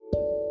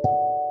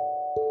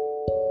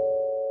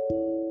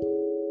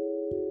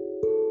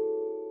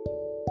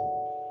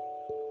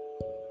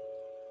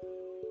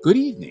Good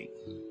evening,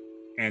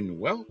 and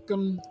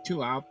welcome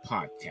to our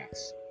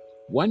podcast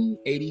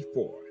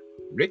 184,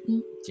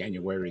 written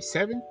January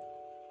 7th,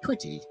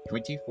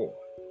 2024.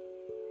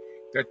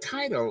 The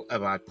title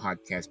of our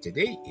podcast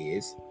today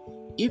is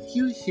If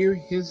You Hear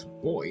His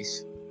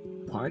Voice,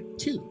 Part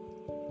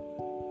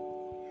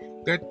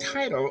 2. The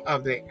title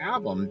of the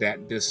album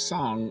that this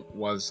song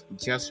was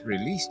just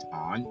released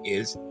on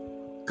is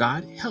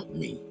God Help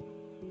Me.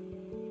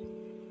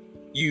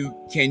 You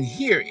can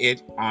hear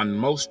it on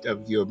most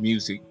of your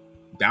music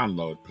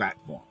download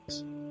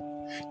platforms.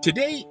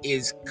 Today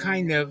is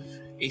kind of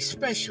a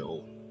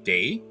special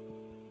day.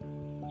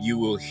 You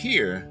will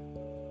hear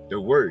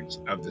the words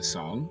of the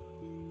song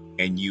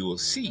and you will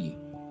see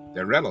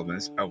the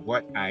relevance of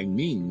what I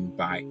mean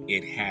by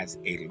it has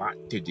a lot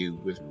to do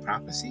with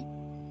prophecy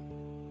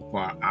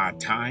for our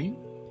time,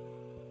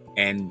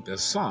 and the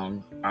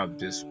song of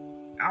this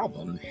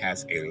album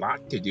has a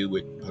lot to do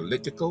with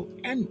political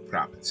and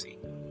prophecy.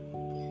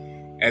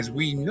 As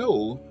we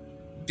know,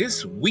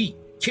 this week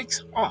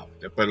kicks off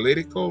the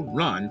political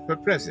run for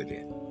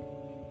president,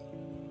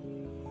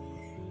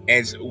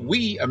 as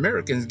we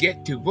Americans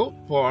get to vote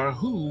for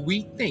who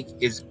we think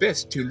is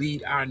best to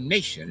lead our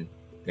nation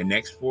the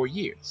next 4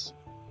 years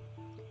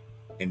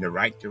in the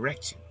right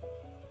direction.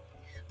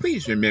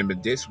 Please remember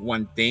this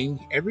one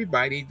thing: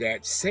 everybody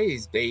that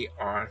says they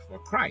are for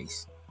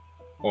Christ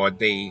or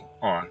they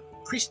are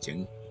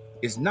Christian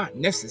is not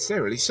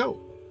necessarily so.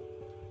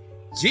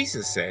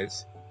 Jesus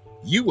says,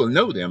 "You will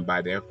know them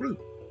by their fruit."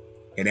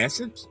 In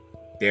essence,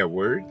 their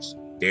words,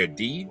 their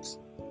deeds,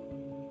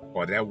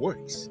 or their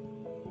works.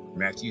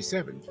 Matthew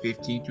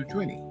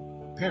 7:15-20.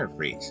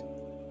 Paraphrase.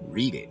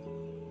 Read it.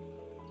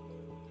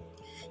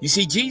 You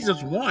see,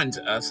 Jesus warns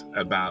us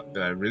about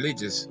the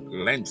religious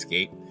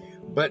landscape,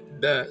 but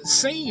the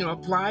same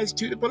applies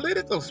to the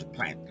political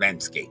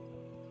landscape,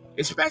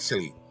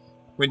 especially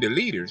when the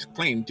leaders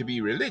claim to be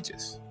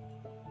religious.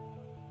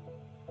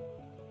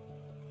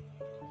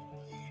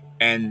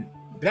 And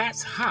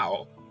that's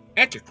how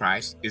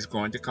Antichrist is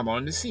going to come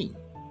on the scene,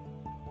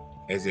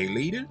 as a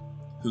leader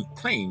who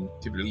claimed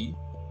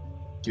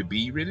to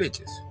be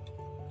religious.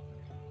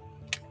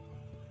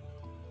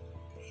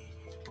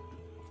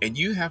 And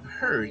you have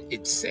heard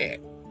it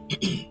said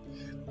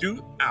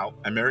throughout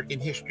American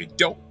history,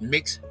 don't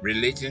mix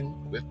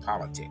religion with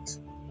politics.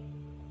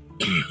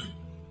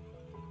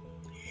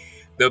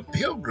 The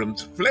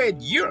Pilgrims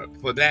fled Europe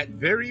for that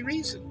very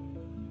reason.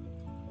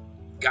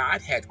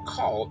 God had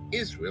called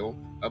Israel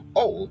of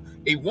old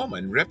a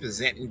woman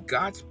representing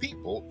God's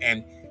people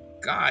and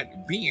God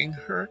being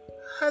her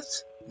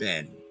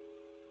husband.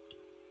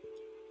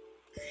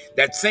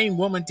 That same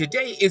woman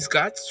today is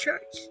God's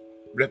church,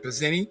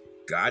 representing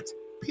God's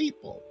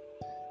people,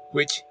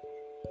 which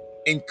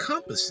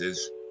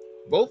encompasses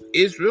both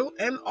Israel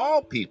and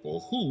all people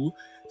who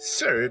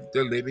serve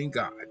the living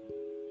God,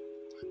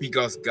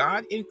 because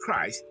God in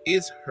Christ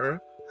is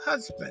her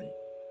husband.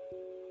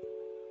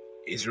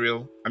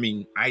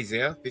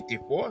 Isaiah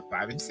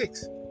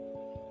 54:5-6.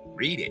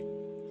 Read it.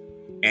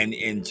 And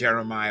in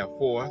Jeremiah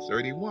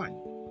 4:31,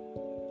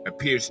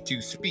 appears to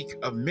speak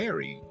of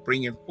Mary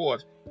bringing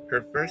forth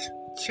her first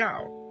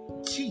child,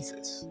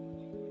 Jesus.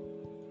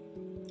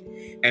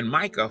 And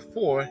Micah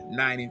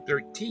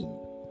 4:9-13.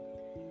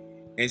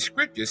 And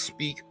scriptures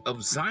speak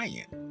of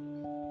Zion,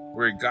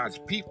 where God's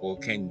people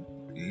can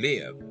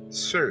live,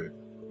 serve,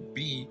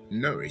 be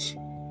nourished,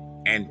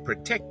 and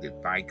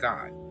protected by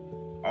God.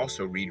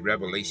 Also read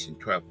Revelation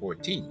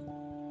 12:14,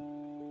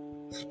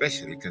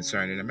 especially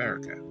concerning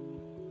America.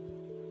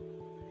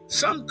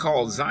 Some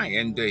call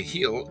Zion the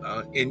hill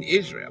in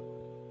Israel,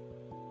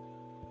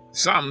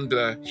 some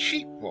the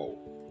sheepfold.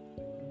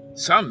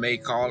 Some may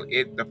call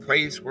it the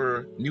place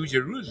where New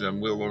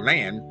Jerusalem will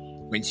land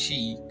when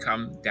she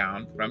comes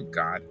down from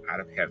God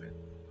out of heaven.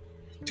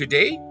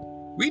 Today,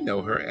 we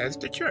know her as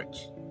the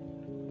church.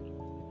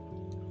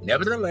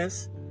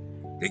 Nevertheless,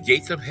 the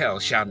gates of hell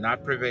shall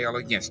not prevail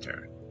against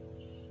her.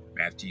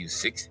 Matthew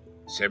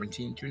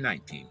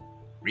 6:17-19.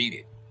 Read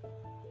it.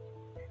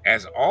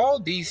 As all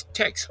these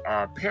texts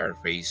are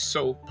paraphrased,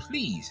 so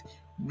please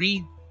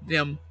read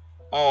them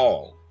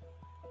all.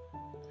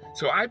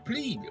 So I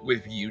plead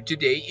with you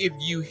today, if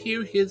you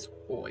hear his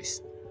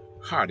voice,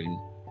 harden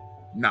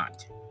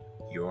not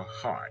your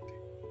heart.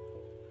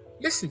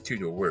 Listen to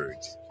the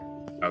words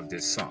of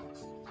this song.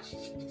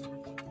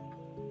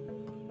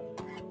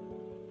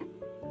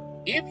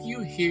 If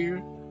you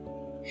hear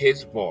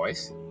his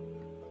voice,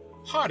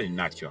 harden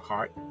not your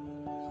heart.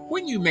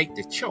 When you make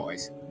the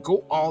choice,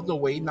 go all the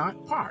way,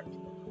 not part.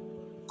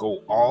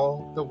 Go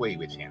all the way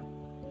with him.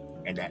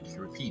 And that's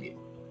repeated.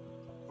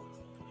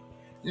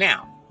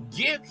 Now,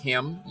 give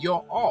him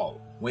your all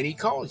when he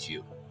calls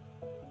you.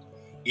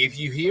 If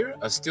you hear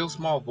a still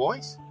small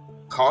voice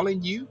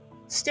calling you,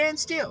 stand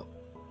still.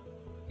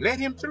 Let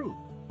him through.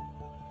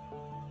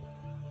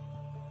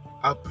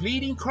 A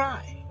pleading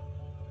cry.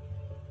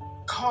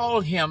 Call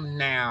him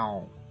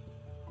now.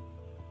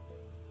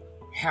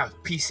 Have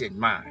peace in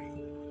mind.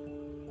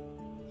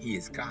 He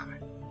is God.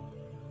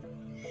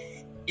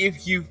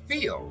 If you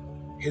feel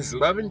his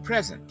loving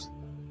presence,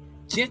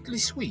 gently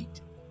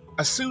sweet,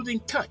 a soothing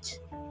touch,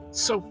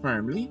 so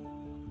firmly.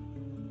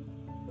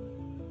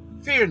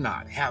 Fear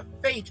not, have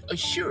faith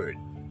assured.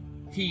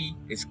 He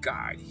is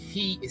God,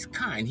 He is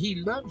kind, He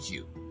loves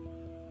you,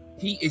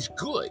 He is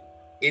good.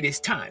 It is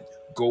time.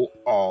 Go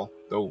all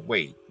the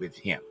way with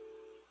Him.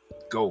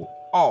 Go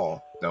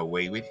all the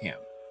way with Him.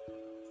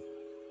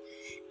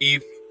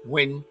 If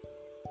when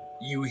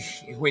you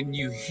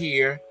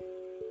hear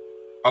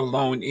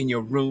alone in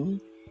your room,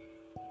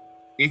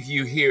 if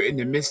you hear in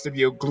the midst of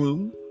your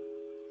gloom,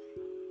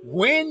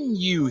 when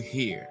you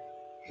hear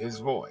His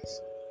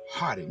voice,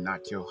 harden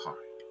not your heart.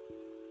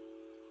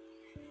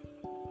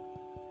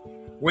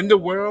 When the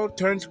world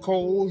turns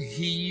cold,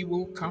 He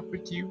will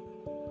comfort you.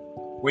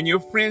 When your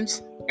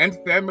friends and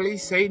family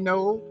say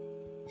no,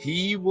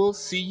 He will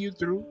see you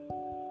through.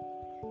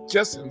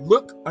 Just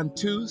look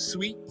unto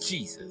sweet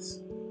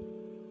Jesus.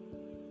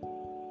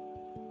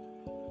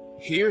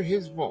 Hear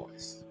His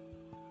voice.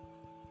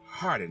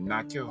 Harden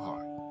not your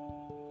heart.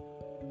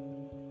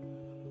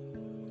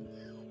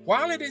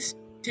 While it is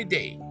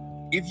today,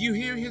 if you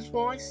hear His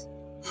voice,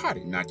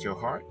 harden not your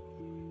heart.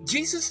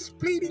 Jesus is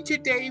pleading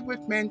today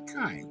with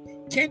mankind.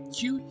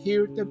 Can't you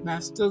hear the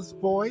Master's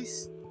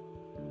voice?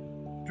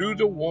 Through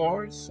the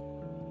wars,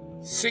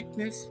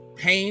 sickness,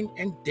 pain,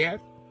 and death,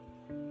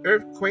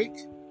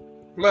 earthquakes,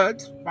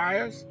 floods,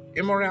 fires,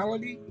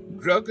 immorality,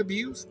 drug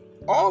abuse,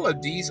 all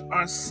of these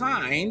are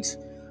signs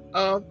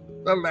of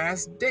the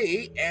last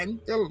day, and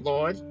the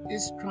Lord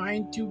is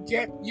trying to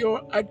get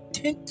your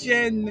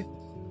attention.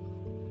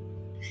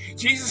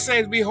 Jesus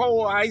says,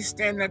 behold, I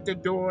stand at the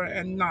door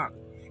and knock.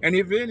 And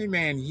if any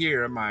man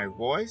hear my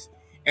voice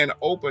and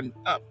open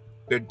up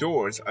the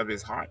doors of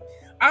his heart,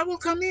 I will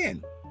come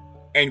in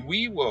and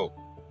we will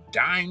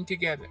dine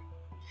together,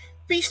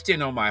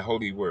 feasting on my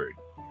holy word.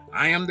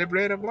 I am the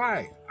bread of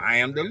life. I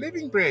am the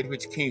living bread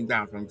which came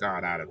down from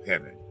God out of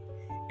heaven.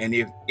 And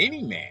if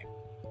any man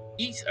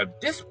eats of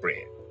this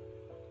bread,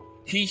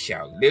 he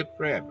shall live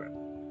forever.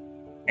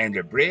 And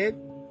the bread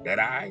that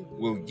I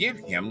will give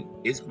him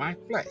is my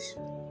flesh,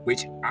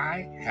 which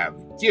I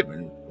have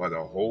given for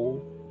the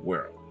whole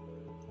world.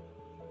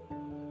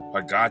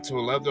 For God so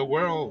loved the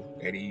world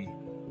that He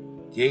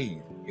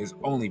gave His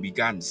only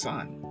begotten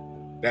Son,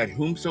 that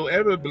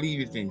whomsoever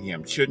believeth in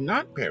Him should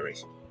not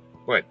perish,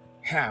 but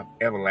have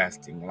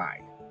everlasting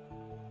life.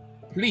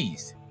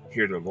 Please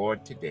hear the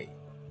Lord today.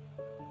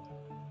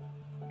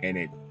 And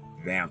it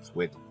vamps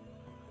with,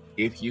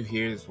 if you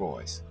hear His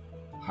voice,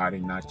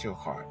 harden not your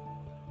heart.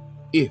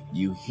 If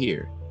you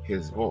hear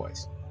His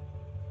voice,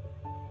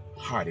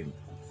 harden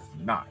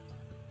not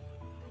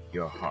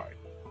your heart.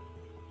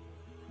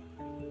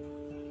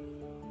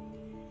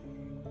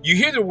 You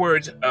hear the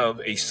words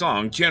of a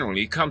song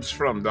generally comes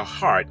from the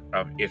heart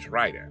of its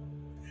writer,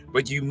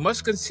 but you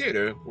must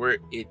consider where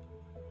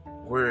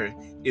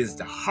is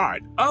the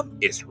heart of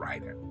its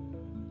writer.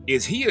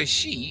 Is he or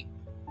she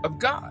of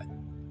God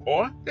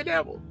or the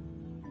devil,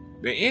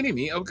 the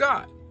enemy of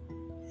God?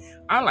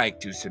 I like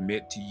to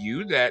submit to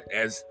you that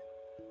as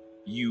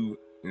you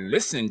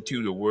listen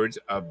to the words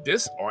of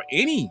this or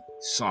any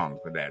song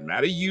for that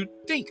matter, you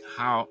think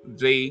how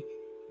they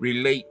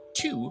relate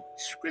to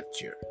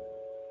Scripture,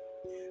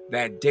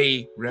 that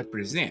they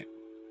represent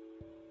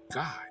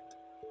God.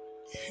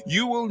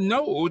 You will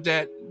know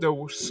that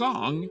the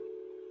song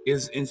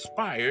is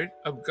inspired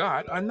of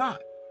God or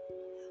not.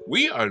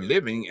 We are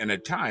living in a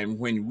time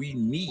when we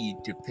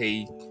need to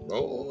pay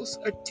close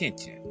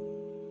attention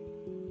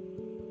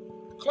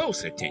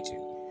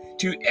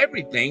to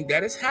everything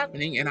that is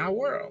happening in our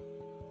world.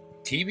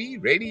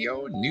 TV,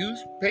 radio,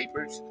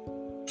 newspapers,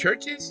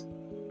 churches,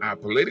 our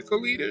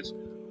political leaders,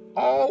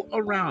 all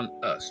around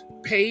us.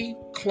 Pay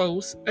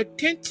close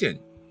attention.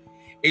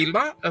 A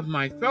lot of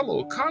my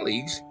fellow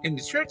colleagues in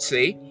the church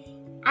say,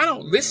 I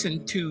don't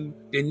listen to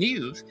the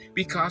news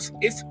because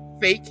it's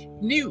fake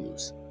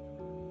news.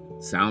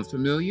 Sounds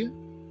familiar?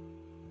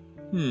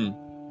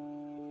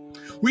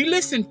 We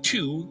listen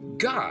to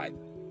God,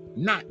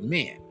 not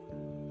men,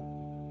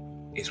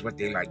 is what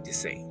they like to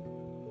say.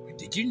 But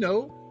did you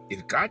know,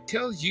 if God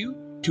tells you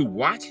to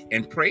watch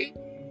and pray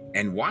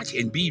and watch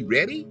and be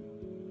ready,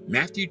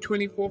 Matthew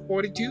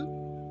 24:42,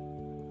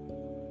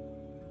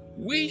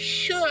 we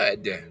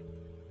should.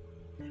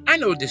 I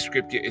know the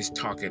scripture is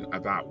talking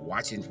about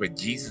watching for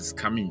Jesus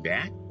coming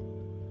back,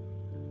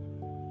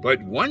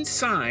 but one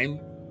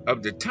sign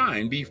of the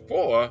time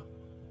before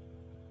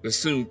the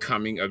soon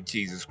coming of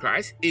Jesus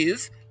Christ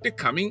is the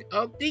coming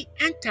of the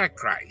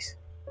Antichrist.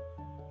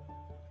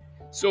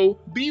 So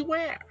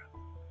beware.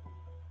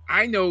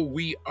 I know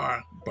we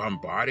are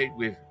bombarded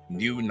with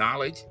new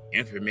knowledge,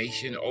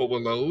 information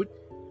overload.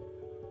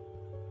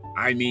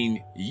 I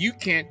mean, you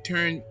can't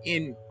turn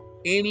in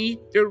any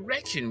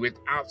direction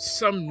without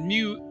some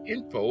new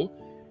info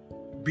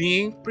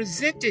being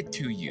presented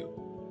to you,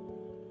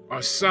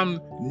 or some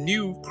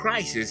new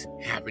crisis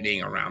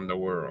happening around the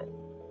world.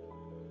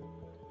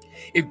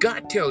 If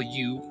God tells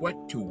you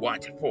what to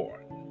watch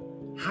for,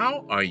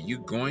 how are you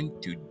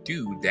going to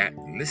do that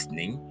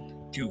listening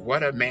to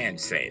what a man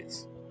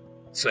says,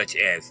 such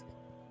as,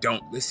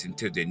 don't listen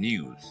to the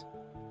news,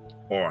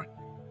 or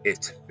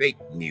it's fake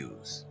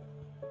news.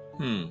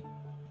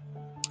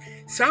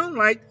 Sound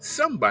like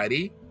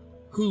somebody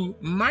who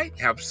might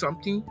have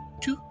something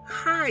to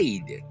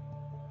hide.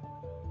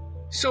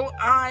 So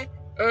I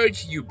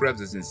urge you,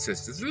 brothers and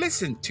sisters,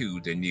 listen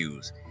to the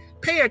news.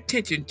 Pay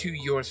attention to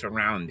your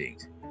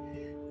surroundings.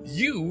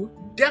 You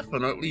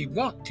definitely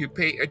want to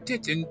pay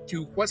attention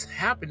to what's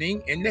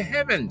happening in the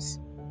heavens,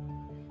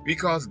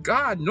 because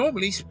God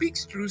normally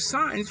speaks through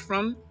signs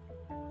from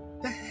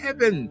the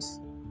heavens.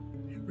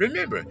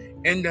 Remember,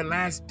 in the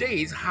last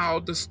days, how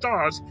the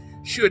stars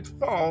should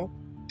fall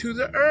to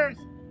the earth.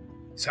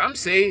 Some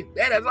say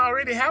that has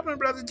already happened,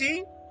 Brother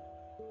Gene.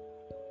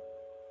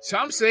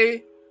 Some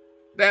say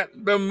that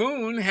the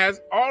moon has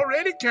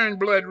already turned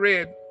blood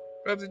red,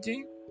 Brother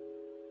Gene.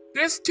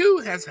 This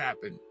too has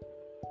happened.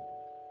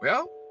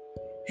 Well,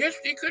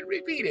 history could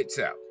repeat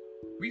itself.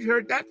 We've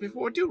heard that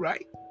before too,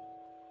 right?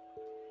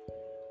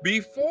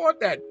 Before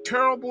that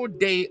terrible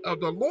day of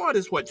the Lord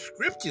is what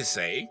scriptures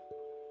say.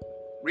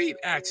 Read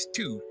Acts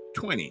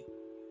 2:20.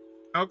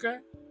 Okay?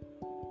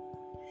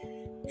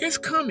 His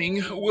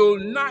coming will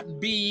not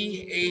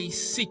be a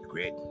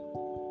secret,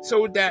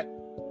 so that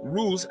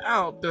rules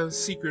out the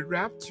secret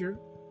rapture.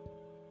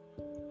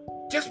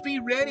 Just be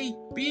ready,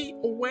 be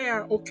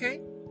aware,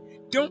 okay?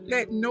 Don't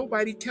let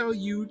nobody tell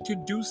you to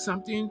do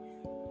something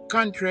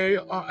contrary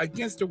or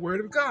against the word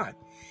of God.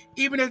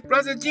 Even if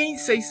Brother Gene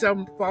says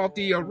something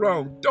faulty or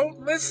wrong, don't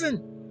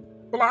listen.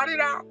 Blot it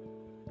out.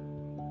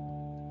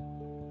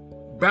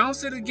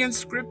 Bounce it against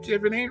scripture.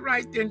 If it ain't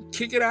right, then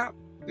kick it out.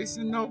 They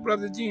said, no,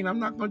 Brother Gene, I'm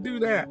not going to do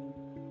that.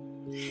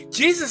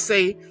 Jesus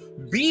say,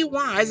 be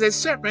wise as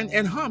serpent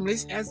and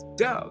harmless as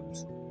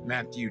doves.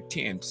 Matthew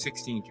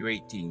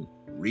 10:16-18.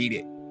 Read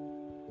it.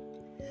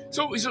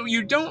 So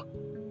you don't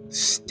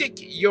stick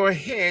your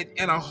head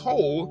in a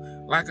hole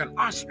like an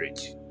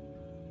ostrich,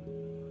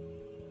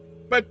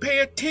 but pay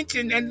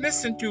attention and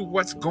listen to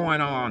what's going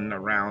on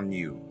around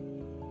you.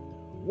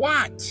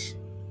 Watch,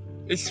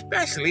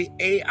 especially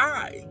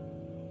AI,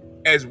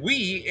 as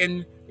we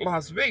in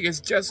Las Vegas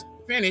just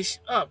finished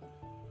up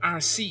our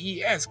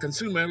CES,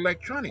 Consumer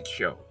Electronics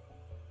Show.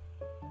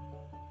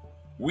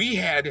 We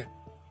had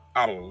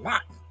a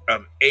lot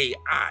of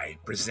AI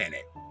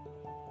presented.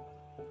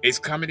 It's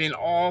coming in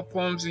all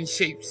forms and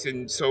shapes,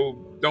 and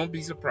so don't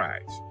be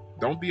surprised.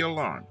 Don't be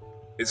alarmed.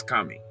 It's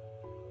coming.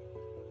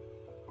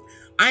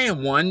 I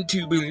am one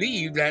to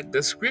believe that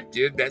the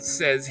scripture that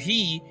says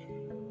he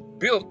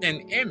built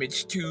an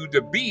image to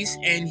the beast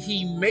and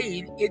he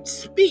made it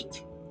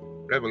speak.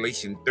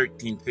 Revelation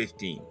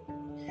 13:15.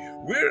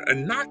 We're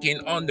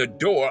knocking on the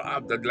door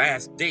of the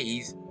last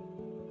days,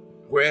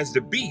 whereas the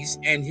beast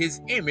and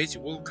his image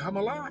will come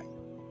alive.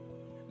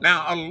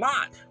 Now, a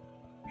lot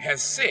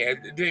has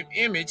said the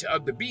image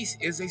of the beast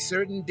is a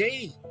certain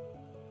day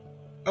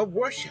of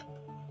worship.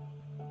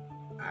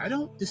 I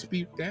don't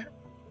dispute that.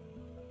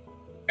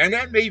 And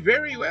that may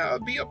very well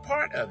be a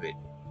part of it.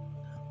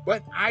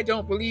 But I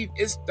don't believe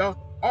it's the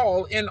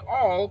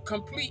all-in-all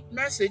complete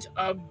message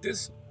of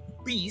this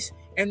beast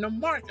and the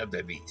mark of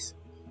the beast.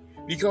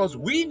 Because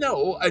we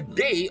know a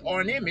day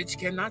or an image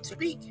cannot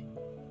speak.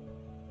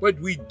 But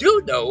we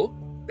do know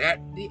that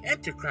the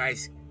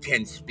Antichrist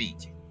can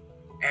speak,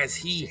 as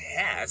he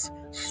has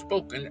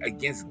spoken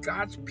against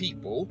God's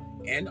people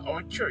and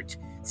our church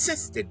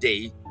since the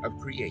day of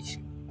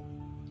creation.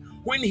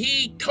 When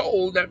he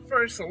told that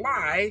first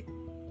lie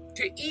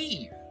to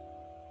Eve,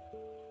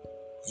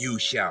 you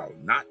shall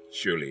not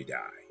surely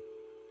die.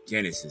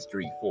 Genesis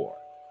 3:4.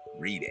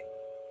 Read it.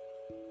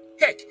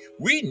 Heck,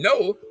 we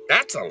know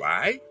that's a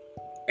lie,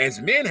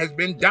 as men has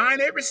been dying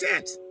ever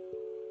since.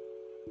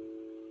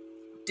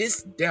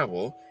 This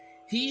devil,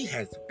 he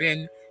has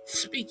been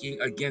speaking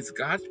against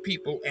God's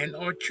people and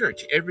our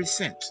church ever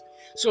since.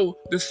 So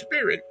the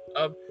spirit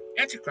of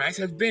Antichrist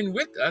has been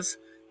with us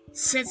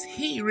since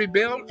he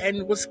rebelled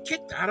and was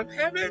kicked out of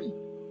heaven.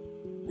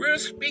 We're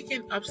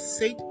speaking of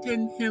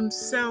Satan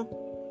himself.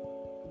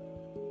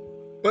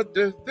 But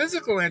the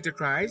physical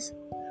Antichrist,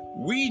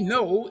 we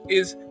know,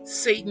 is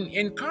Satan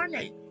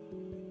incarnate,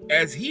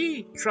 as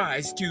he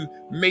tries to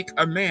make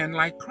a man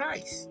like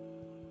Christ.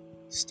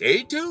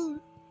 Stay tuned.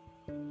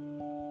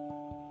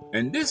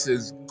 And this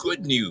is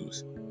good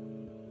news.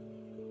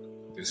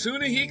 The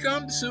sooner he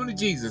comes, the sooner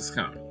Jesus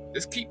comes.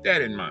 Just keep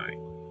that in mind.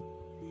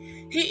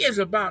 He is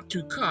about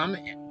to come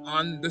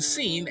on the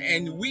scene,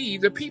 and we,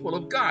 the people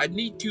of God,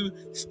 need to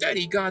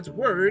study God's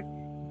word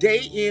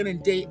day in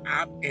and day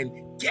out and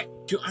get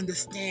to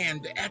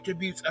understand the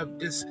attributes of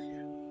this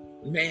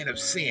man of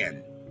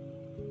sin.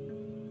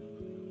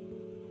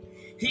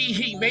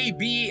 He may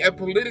be a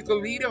political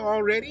leader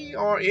already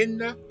or in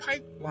the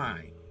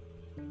pipeline,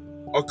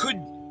 or could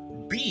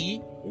be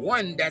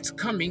one that's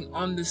coming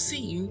on the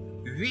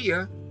scene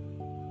via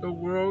the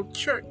world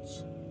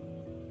church.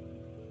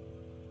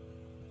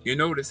 You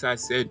notice I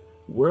said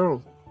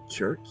world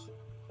church,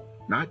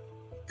 not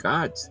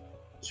God's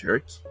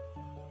church.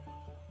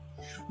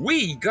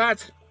 We,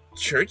 God's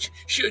church,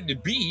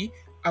 should be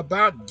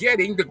about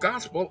getting the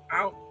gospel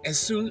out as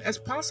soon as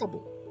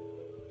possible,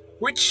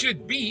 which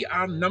should be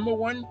our number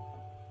one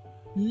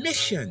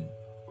mission.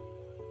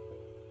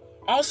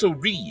 Also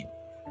read,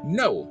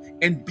 know,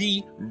 and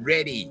be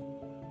ready.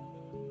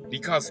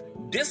 Because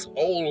this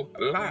old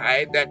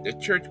lie that the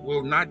church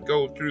will not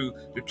go through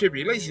the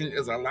tribulation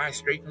is a lie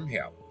straight from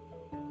hell.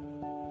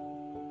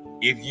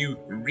 If you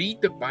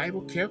read the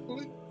Bible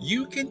carefully,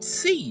 you can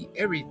see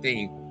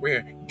everything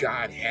where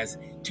God has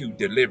to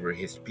deliver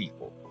his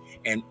people.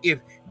 And if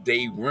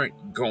they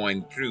weren't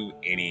going through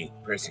any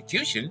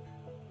persecution,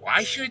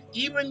 why should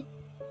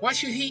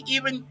he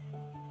even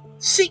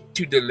seek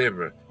to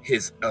deliver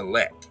his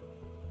elect?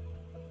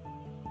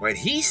 But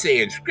he said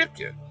in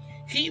scripture,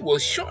 he will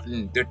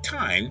shorten the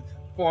time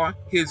for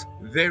his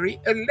very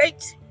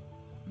elect's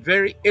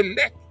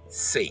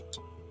sake.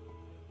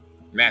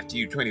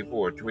 Matthew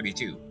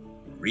 24:22.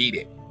 Read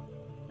it.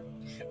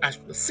 I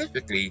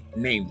specifically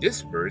named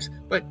this verse,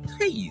 but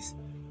please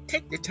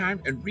take the time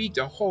and read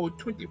the whole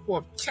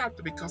 24th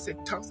chapter because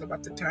it talks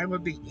about the time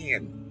of the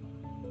end.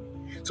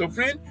 So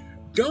friend,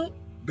 don't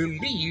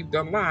believe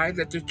the lie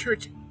that the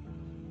church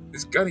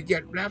is going to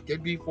get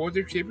raptured before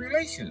the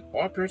tribulation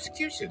or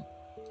persecution.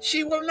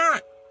 She will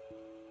not.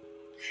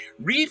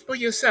 Read for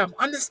yourself.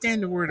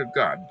 Understand the word of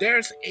God.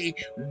 There's a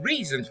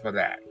reason for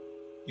that.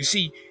 You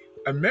see,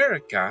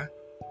 America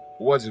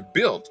was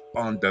built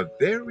on the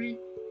very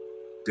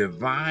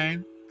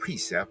divine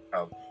precept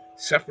of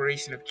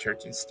separation of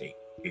church and state,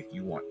 if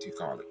you want to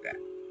call it that.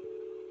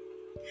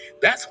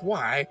 That's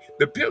why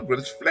the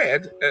pilgrims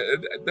fled.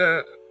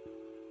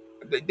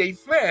 They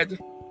fled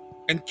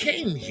and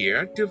came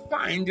here to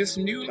find this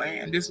new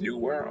land, this new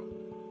world.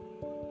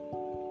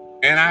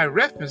 And I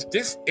referenced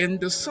this in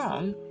the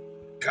song,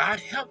 God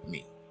Help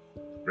Me,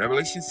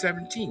 Revelation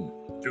 17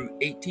 through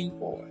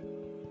 18:4.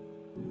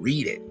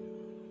 Read it.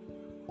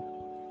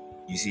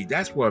 You see,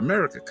 that's where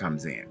America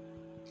comes in.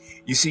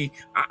 You see,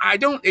 I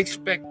don't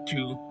expect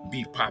to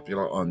be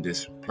popular on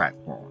this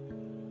platform.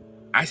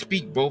 I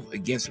speak both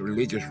against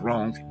religious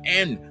wrongs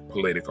and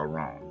political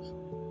wrongs.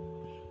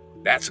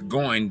 That's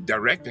going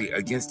directly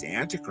against the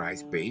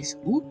Antichrist base.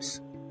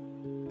 Oops,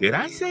 did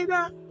I say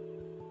that?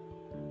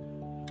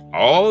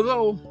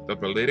 Although the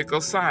political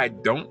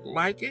side don't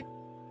like it,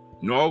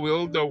 nor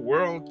will the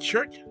world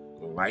church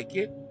like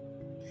it,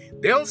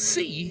 they'll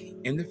see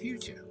in the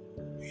future.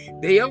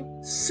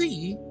 They'll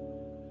see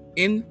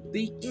in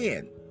the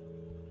end.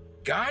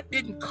 God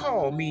didn't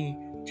call me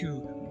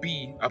to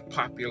be a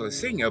popular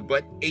singer,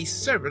 but a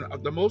servant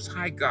of the Most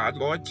High God,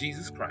 Lord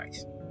Jesus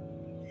Christ.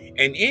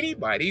 And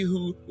anybody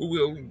who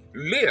will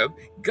live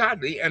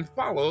godly and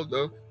follow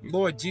the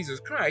Lord Jesus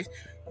Christ,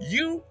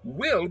 you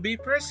will be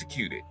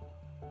persecuted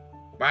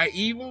by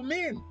evil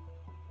men.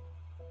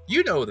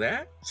 You know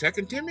that.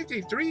 2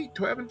 Timothy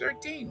 3:12 and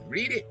 13.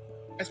 Read it.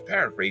 That's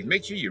paraphrase.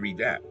 Make sure you read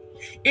that.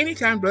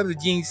 Anytime Brother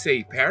Gene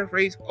say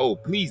paraphrase, oh,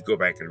 please go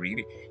back and read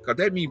it, because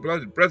that means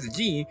Brother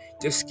Gene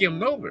just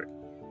skimmed over it.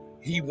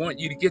 He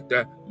wants you to get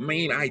the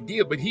main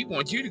idea, but he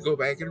wants you to go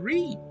back and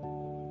read.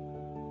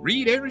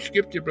 Read every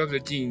scripture Brother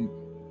Gene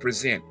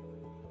present.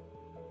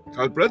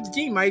 Because Brother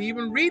Gene might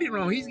even read it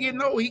wrong. He's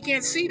getting old. He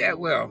can't see that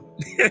well.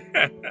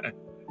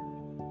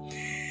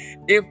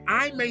 If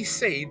I may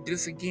say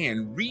this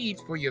again, read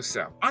for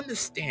yourself.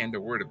 Understand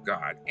the word of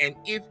God. And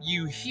if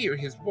you hear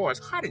his voice,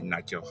 harden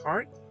not your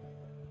heart,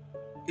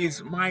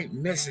 is my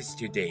message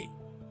today.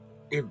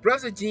 If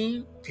Brother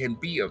Gene can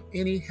be of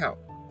any help,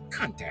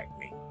 contact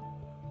me.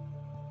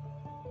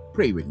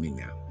 Pray with me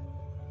now.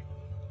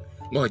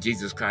 Lord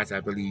Jesus Christ, I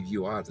believe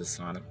you are the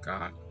Son of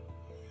God.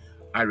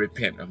 I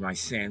repent of my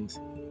sins.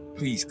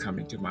 Please come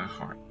into my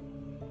heart.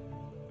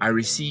 I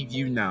receive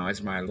you now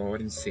as my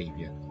Lord and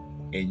Savior.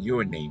 In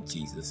your name,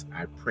 Jesus,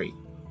 I pray.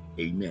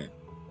 Amen.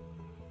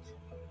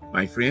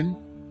 My friend,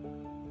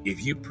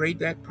 if you prayed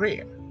that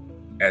prayer,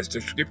 as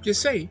the scriptures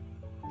say,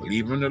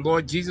 believe on the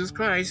Lord Jesus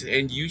Christ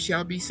and you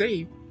shall be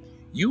saved,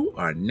 you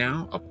are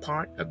now a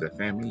part of the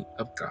family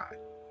of God.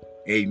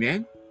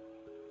 Amen.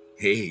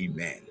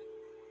 Amen.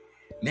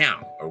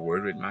 Now, a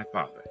word with my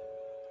Father.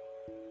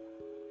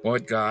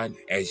 Lord God,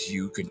 as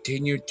you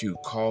continue to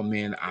call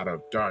men out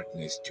of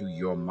darkness to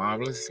your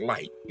marvelous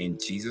light in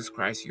Jesus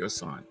Christ, your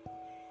Son,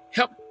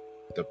 help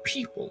the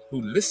people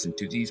who listen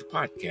to these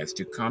podcasts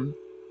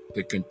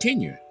to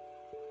continue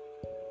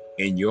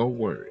in your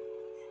word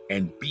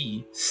and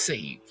be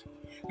saved.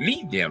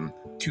 Lead them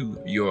to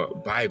your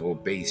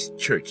Bible-based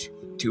church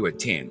to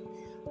attend.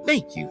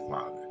 Thank you,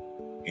 Father.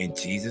 In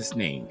Jesus'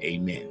 name,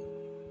 amen.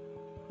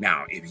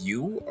 Now, if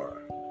you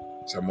or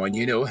someone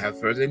you know have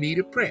further need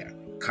of prayer,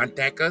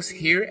 contact us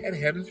here at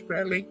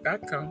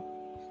heavensprayerlink.com.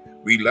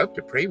 We love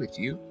to pray with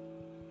you.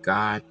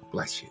 God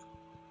bless you.